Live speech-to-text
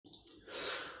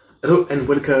Hello and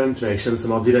welcome to my reaction to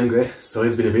more Dylan Gray. Sorry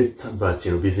it's been a bit, but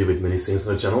busy with many things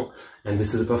on the channel. And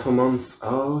this is a performance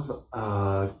of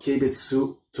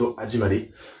Keibetsu to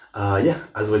Hajimari.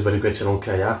 As always by the great channel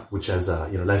Kaya, which has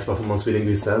live performance with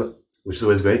English style, which is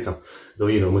always great.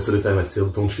 Though most of the time I still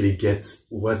don't really get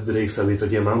what the lyrics are really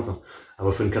talking about. I'm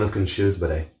often kind of confused,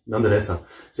 but nonetheless, so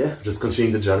yeah, just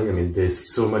continuing the journey. I mean,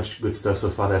 there's so much good stuff so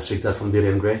far that I've checked out from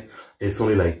Dylan Gray. It's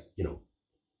only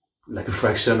like a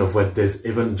fraction of what there's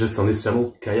even just on this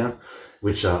channel, Kaya,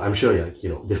 which I'm sure,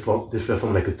 they've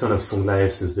performed like a ton of song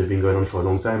live since they've been going on for a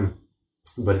long time,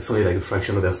 but it's only like a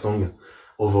fraction of their song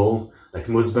overall. Like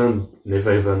most bands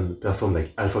never even perform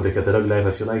like half of the catalog live,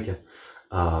 I feel like.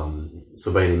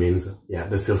 So by any means, yeah,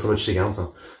 there's still so much to check out.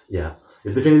 Yeah,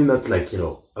 it's definitely not like,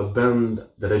 a band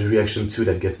that I do reaction to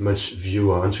that gets much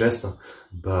view or interest,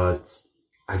 but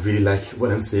I really like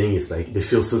what I'm saying. It's like, they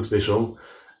feel so special.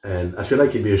 And I feel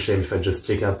like it'd be a shame if I just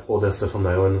check out all their stuff on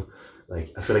my own.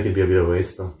 Like, I feel like it'd be a bit of a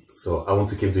waste. So I want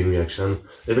to keep doing reaction.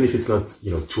 Even if it's not,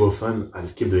 too often, I'll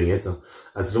keep doing it.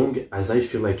 As long as I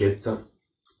feel like it.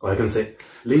 Or I can say,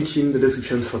 link in the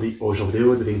description for the original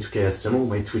video, the link to Kaya's channel,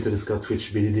 my Twitter, Discord,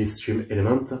 Twitch, BDD, Stream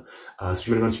Element.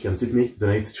 Stream Element, you can tip me,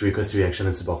 donate to request a reaction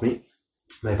and support me.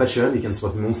 My Patreon, you can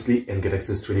support me monthly and get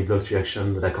access to any blocked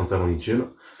reaction that I can't have on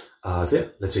YouTube. So yeah,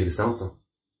 let's check this out.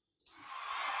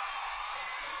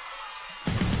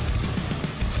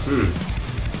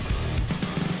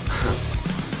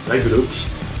 Like the look.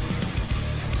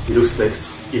 He looks like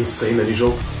insane than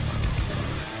usual.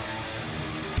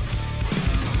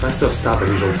 Faster start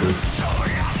than usual too.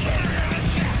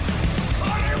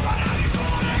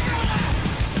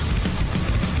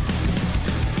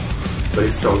 But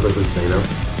it sounds as insane now.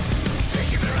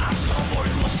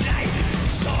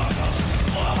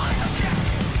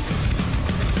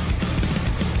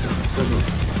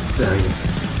 Dang.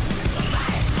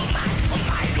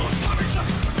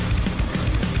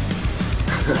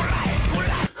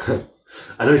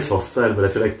 I know it's for style, but I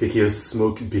feel like taking a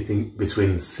smoke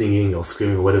between singing or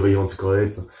screaming or whatever you want to call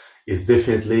it is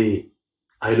definitely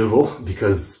high level,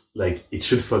 because like it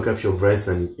should fuck up your breath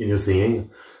and in your singing,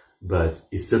 but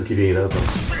it's still keeping it up.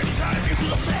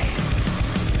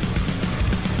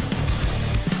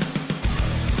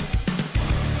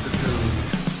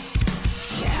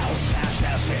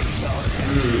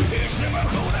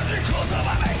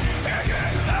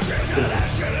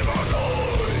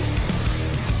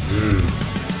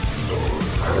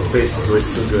 The bass is always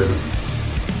so good.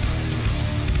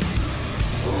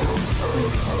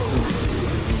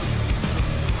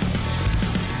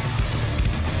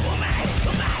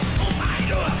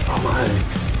 Oh my.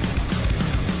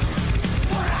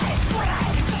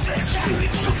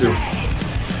 It's too.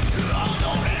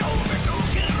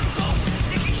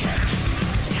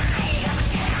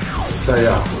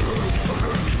 Saya.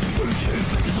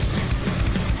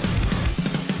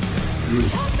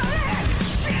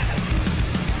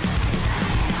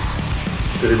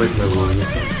 Celebrate my wounds.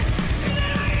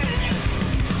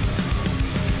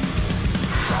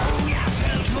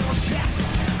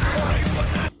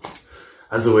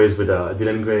 As always with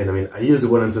Dylan Gray, and I mean, I use the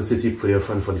word intensity pretty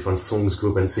often for different songs,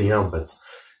 group, and singer, but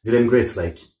Dylan Gray, it's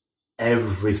like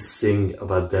everything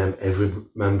about them, every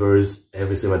members,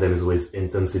 everything about them is always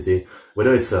intensity.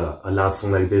 Whether it's a loud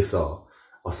song like this or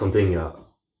something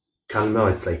calmer,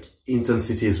 it's like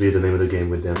intensity is really the name of the game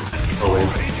with them,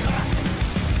 always.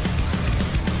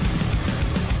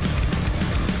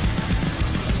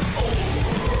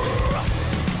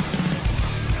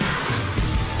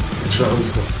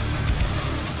 Drums.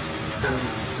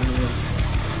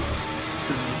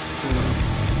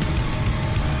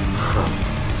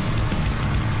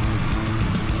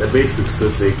 That bass looks so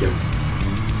sick.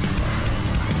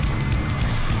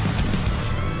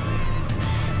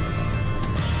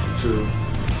 Two.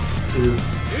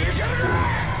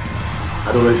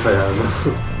 I don't know if I am.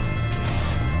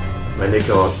 My neck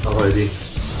out already.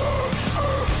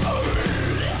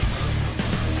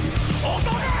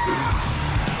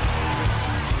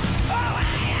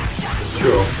 Let's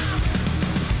go.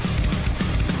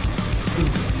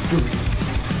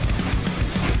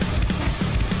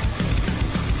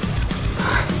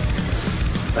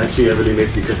 Actually, I really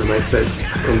make because of my set.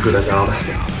 I can't go that hard.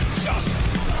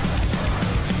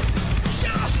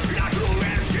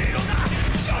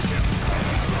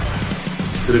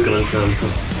 Just look at it sounds.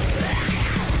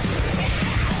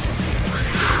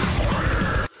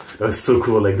 That was so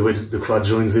cool, like the way the crowd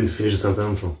joins in to finish the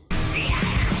sentence.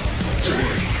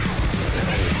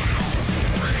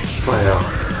 Fire.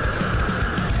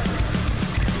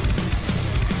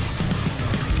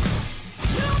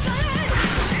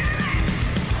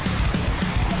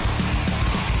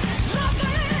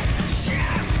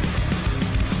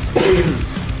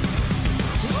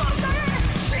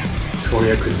 If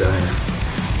only I could die.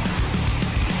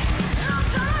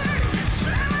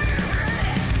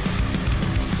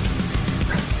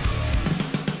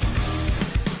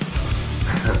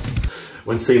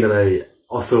 One thing that I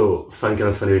also find kind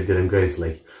of funny with Dylan Gray is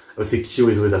like, obviously Q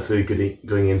is always absolutely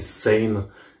going insane.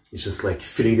 He's just like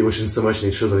feeling the emotion so much,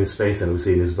 and it shows on his face and we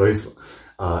see in his voice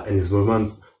and his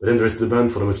movements. But then the rest of the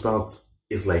band, for the most part,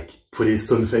 is like pretty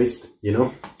stone-faced, you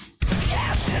know?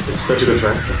 It's such a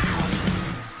contrast.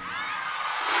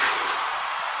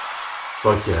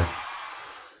 Fuck yeah.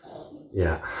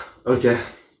 Yeah. Okay.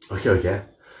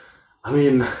 I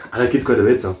mean, I like it quite a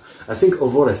bit. I think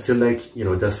overall I still like, you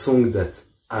know, the song that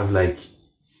I've like,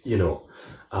 you know,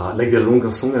 like the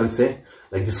longer song, I would say.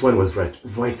 Like this one was right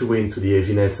away into the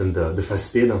heaviness and the fast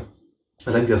speed.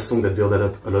 I like the song that built that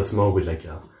up a lot more with like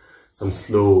some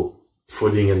slow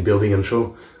prodding and building and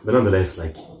show. But nonetheless,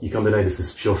 like, you can't deny this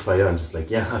is pure fire. I'm just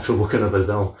like, yeah, I feel woken up as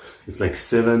down. It's like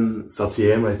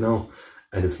 7:30 AM right now.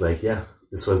 And it's like, yeah,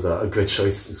 this was a great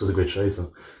choice. This was a great choice.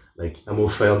 Like, I'm all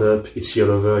fired up, itchy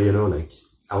all over, you know, like,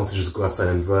 I want to just go outside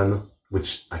and run,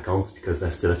 which I can't because I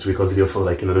still have to record video for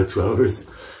like another 2 hours.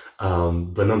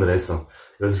 But nonetheless, it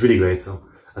was really great.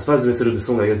 As far as the message of the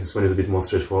song, I guess this one is a bit more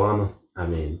straightforward. I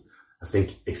mean, I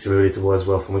think extremely relatable as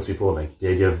well for most people, like the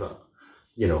idea of,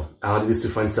 you know, how hard it is to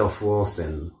find self-worth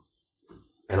and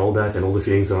all that, and all the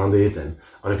feelings around it, and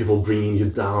other people bringing you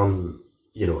down,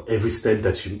 you know, every step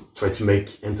that you try to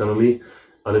make internally.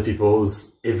 Other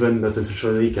people's, even not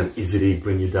intentionally, can easily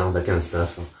bring you down, that kind of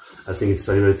stuff. I think it's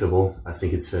fairly relatable. I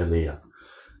think it's fairly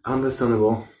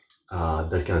understandable.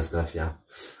 That kind of stuff, yeah.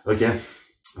 Okay.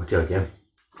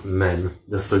 Man,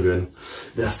 they're so good.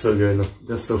 They're so good.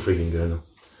 They're so freaking good.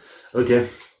 Okay.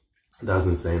 That's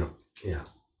insane. Yeah.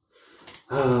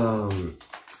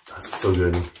 That's so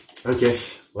good. Okay.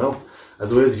 Well,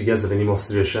 as always, if you guys have any more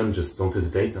suggestions, just don't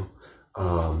hesitate.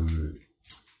 I'll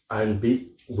be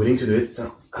willing to do it.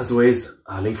 As always,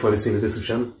 link for everything in the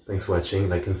description. Thanks for watching,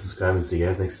 like and subscribe, and see you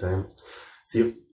guys next time. See you.